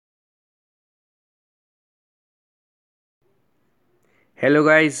Hello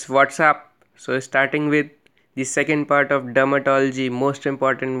guys, what's up? So starting with the second part of dermatology, most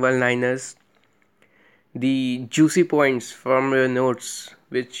important one-liners, the juicy points from your notes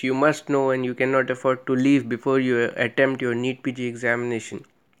which you must know and you cannot afford to leave before you attempt your NEET PG examination.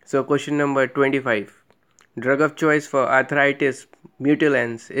 So question number 25. Drug of choice for arthritis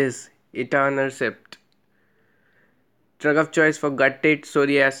mutilans is etanercept. Drug of choice for guttate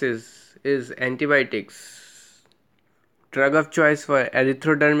psoriasis is antibiotics. Drug of choice for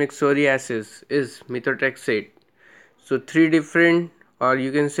erythrodermic psoriasis is methotrexate. So three different, or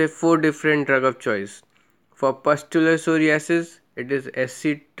you can say four different drug of choice. For pustular psoriasis, it is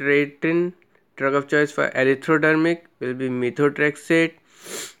acitretin. Drug of choice for erythrodermic will be methotrexate.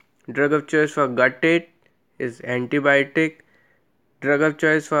 Drug of choice for guttate is antibiotic. Drug of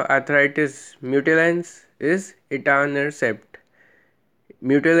choice for arthritis mutilans is etanercept.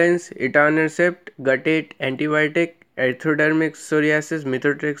 Mutilans, etanercept, guttate, antibiotic, erythrodermic psoriasis,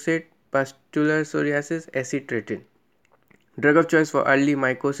 methotrexate, pustular psoriasis, acitretin. Drug of choice for early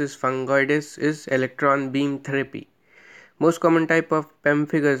mycosis fungoides is electron beam therapy. Most common type of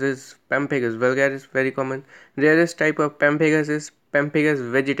pemphigus is pemphigus vulgaris, very common. Rarest type of pemphigus is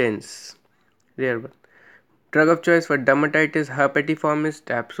pemphigus vegetans, rare one. Drug of choice for dermatitis herpetiformis,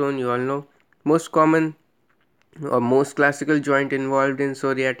 dapsone, you all know. Most common or most classical joint involved in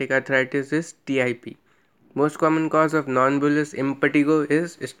psoriatic arthritis is TIP. Most common cause of non-bullous impetigo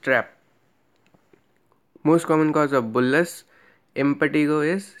is strap. Most common cause of bullous impetigo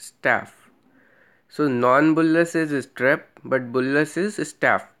is staph. So non-bullous is strep, but bullous is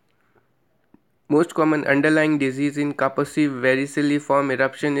staph. Most common underlying disease in Kaposi verrucoliform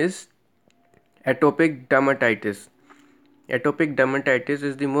eruption is atopic dermatitis. Atopic dermatitis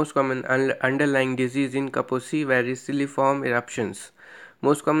is the most common underlying disease in Kaposi verrucoliform eruptions.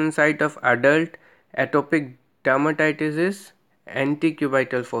 Most common site of adult atopic dermatitis is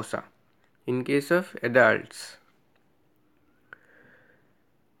antecubital fossa in case of adults.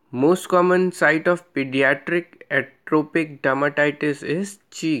 Most common site of pediatric atopic dermatitis is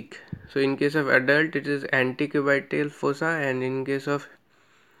cheek. So in case of adult it is antecubital fossa and in case of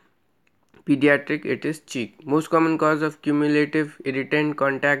pediatric it is cheek. Most common cause of cumulative irritant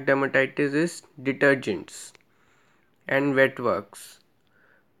contact dermatitis is detergents and wet works.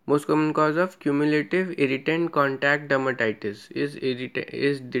 Most common cause of cumulative irritant contact dermatitis is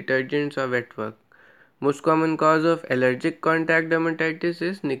detergents or wet work. Most common cause of allergic contact dermatitis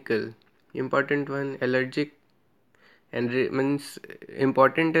is nickel. Important one, allergic and means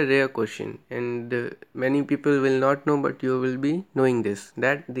important, a rare question, and many people will not know, but you will be knowing this,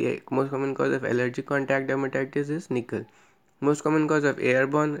 that the most common cause of allergic contact dermatitis is nickel. Most common cause of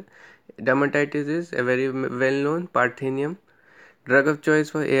airborne dermatitis is a very well known Parthenium. Drug of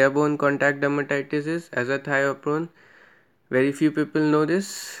choice for airborne contact dermatitis is azathioprazole. Very few people know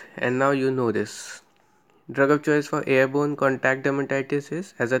this, and now you know this. Drug of choice for airborne contact dermatitis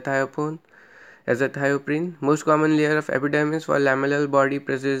is azathioprine. Most common layer of epidermis for lamellar body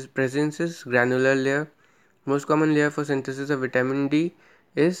presence is granular layer. Most common layer for synthesis of vitamin D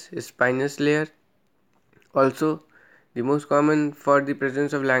is spinous layer. Also, the most common for the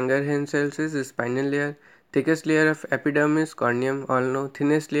presence of Langerhans cells is spinal layer. Thickest layer of epidermis, corneum, all know.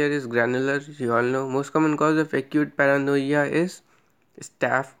 Thinnest layer is granular, you all know. Most common cause of acute paranoia is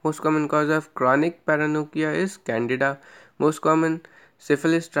staph. Most common cause of chronic paranoia is candida. Most common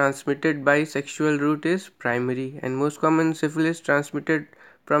syphilis transmitted by sexual route is primary, and most common syphilis transmitted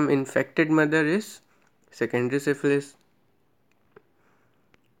from infected mother is secondary syphilis.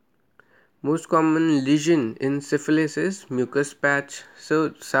 Most common lesion in syphilis is mucus patch.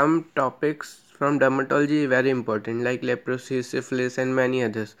 So some topics from dermatology very important, like leprosy, syphilis and many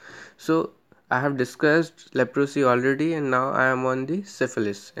others. So I have discussed leprosy already and now I am on the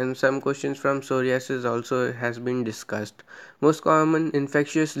syphilis, and some questions from psoriasis also has been discussed. Most common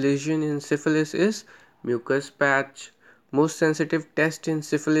infectious lesion in syphilis is mucus patch. Most sensitive test in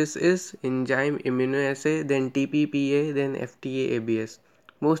syphilis is enzyme immunoassay, then TPPA, then FTA-ABS.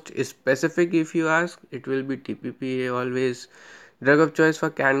 Most specific, if you ask, it will be TPPA always. Drug of choice for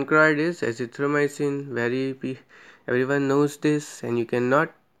cancroid is azithromycin. Everyone knows this, and you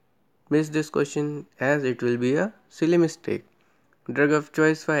cannot miss this question as it will be a silly mistake. Drug of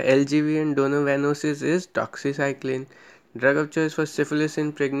choice for LGV and donovanosis is doxycycline. Drug of choice for syphilis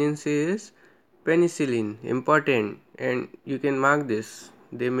in pregnancy is penicillin. Important, and you can mark this.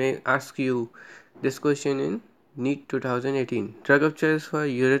 They may ask you this question in NEET 2018. Drug of choice for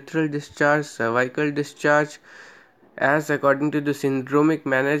urethral discharge, cervical discharge, as according to the syndromic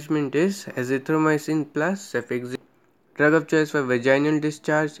management is azithromycin plus cefixime. Drug of choice for vaginal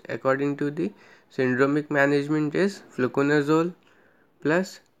discharge according to the syndromic management is fluconazole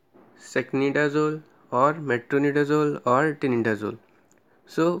plus secnidazole or metronidazole or tinidazole.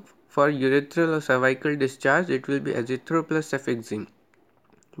 So for urethral or cervical discharge, it will be azithro plus cefixime.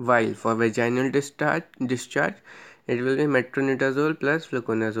 While for vaginal discharge, it will be metronidazole plus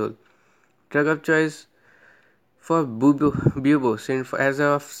fluconazole. Drug of choice for bubo, as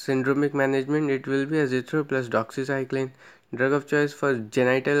of syndromic management, it will be azithro plus doxycycline. Drug of choice for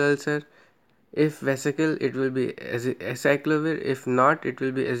genital ulcer, if vesicle, it will be acyclovir. If not, it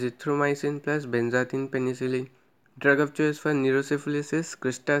will be azithromycin plus benzathine penicillin. Drug of choice for neurosyphilis is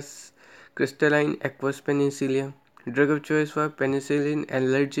crystalline aqueous penicillium. Drug of choice for penicillin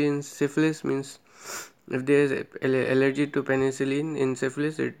allergy in syphilis means if there is allergy to penicillin in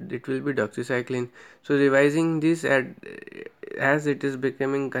syphilis, it will be doxycycline. So revising this as it is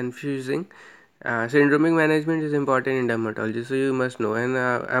becoming confusing. Syndromic management is important in dermatology, so you must know. And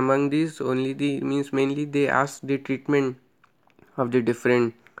among these, mainly they ask the treatment of the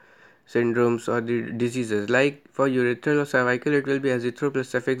different syndromes or the diseases. Like for urethral or cervical, it will be azithro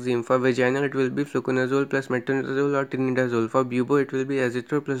plus cefixime. For vaginal, it will be fluconazole plus metronidazole or tinidazole. For bubo, it will be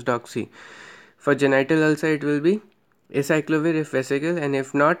azithro plus doxy. For genital ulcer, it will be acyclovir if vesicle, and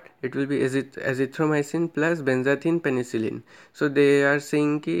if not, it will be azithromycin plus benzathine penicillin. So they are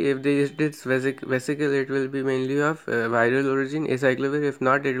saying ki if there is this vesicle, it will be mainly of viral origin, acyclovir. If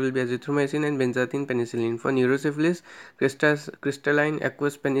not, it will be azithromycin and benzathine penicillin. For neurosyphilis, crystalline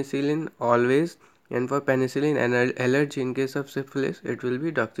aqueous penicillin always, and for penicillin and allergy in case of syphilis, it will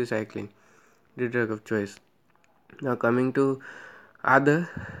be doxycycline, the drug of choice. Now coming to other,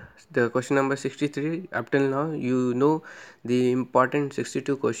 the question number 63, up till now you know the important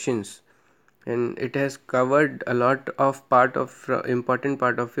 62 questions, and it has covered a lot of important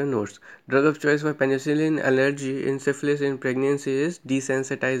part of your notes. Drug of choice for penicillin allergy in syphilis in pregnancy is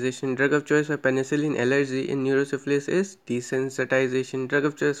desensitization. Drug of choice for penicillin allergy in neurosyphilis is desensitization. Drug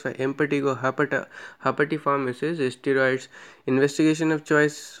of choice for impetigo herpetiformis is steroids. Investigation of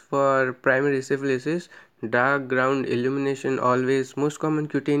choice for primary syphilis is dark ground illumination always. Most common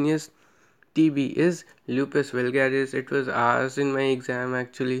cutaneous TB is lupus vulgaris. It was asked in my exam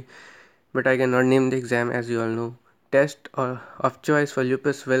actually, but I cannot name the exam as you all know. Test of choice for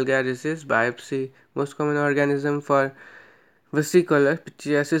lupus vulgaris is biopsy. Most common organism for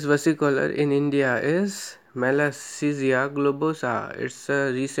pityriasis versicolor in India is Malassezia globosa. It's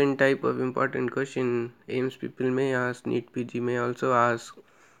a recent type of important question. AIMS people may ask, NEET PG may also ask.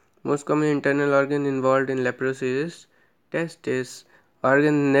 Most common internal organ involved in leprosy is testis.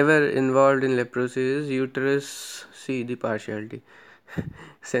 Organ never involved in leprosy is uterus. See the partiality.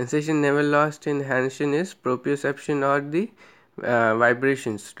 Sensation never lost in Hanshin is proprioception or the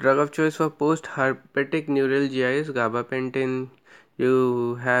vibrations. Drug of choice for post-herpetic neuralgia is gabapentin.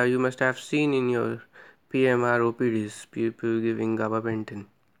 You must have seen in your PMR OPDs people giving gabapentin.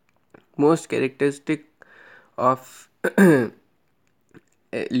 Most characteristic of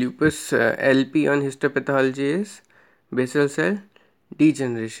lupus LP on histopathology is basal cell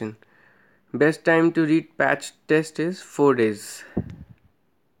degeneration. Best time to read patch test is 4 days.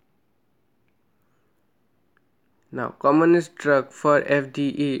 Now, commonest drug for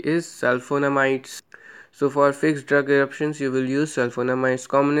FDE is sulfonamides. So, for fixed drug eruptions, you will use sulfonamides.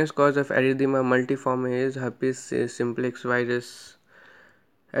 Commonest cause of erythema multiforme is herpes simplex virus.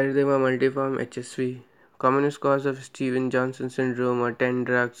 Erythema multiforme HSV. Commonest cause of Stevens-Johnson syndrome or 10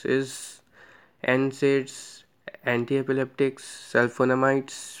 drugs is NSAIDs, antiepileptics,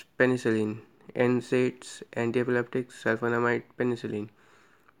 sulfonamides, penicillin. NSAIDs, antiepileptics, sulfonamide, penicillin.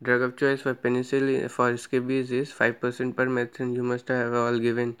 Drug of choice for penicillin for scabies is 5% per method. You must have all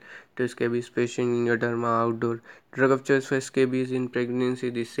given to scabies patient in your derma outdoor. Drug of choice for scabies in pregnancy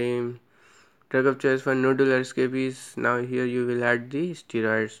the same. Drug of choice for nodular scabies. Now here you will add the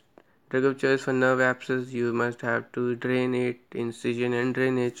steroids. Drug of choice for nerve abscess, you must have to drain it, incision and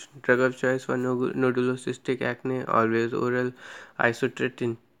drainage. Drug of choice for nodulocystic acne, always oral,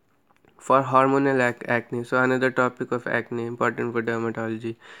 isotretinoin. For hormonal acne, so another topic of acne important for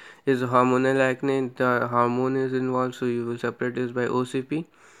dermatology is hormonal acne. The hormone is involved, so you will separate this by OCP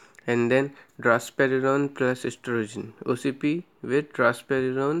and then drospirenone plus estrogen. OCP with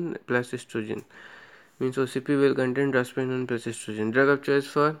drospirenone plus estrogen means OCP will contain drospirenone plus estrogen. Drug of choice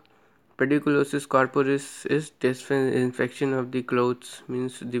for pediculosis corporis is disinfection of the clothes,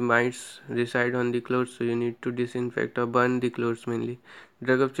 means the mites reside on the clothes, so you need to disinfect or burn the clothes mainly.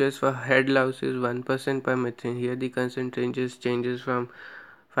 Drug of choice for head louse is 1% per methane. Here the concentration changes from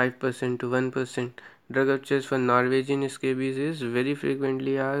 5% to 1%. Drug of choice for Norwegian scabies is very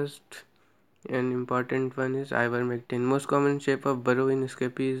frequently asked. An important one is ivermectin. Most common shape of burrow in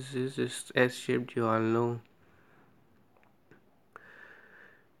scabies is S-shaped, you all know.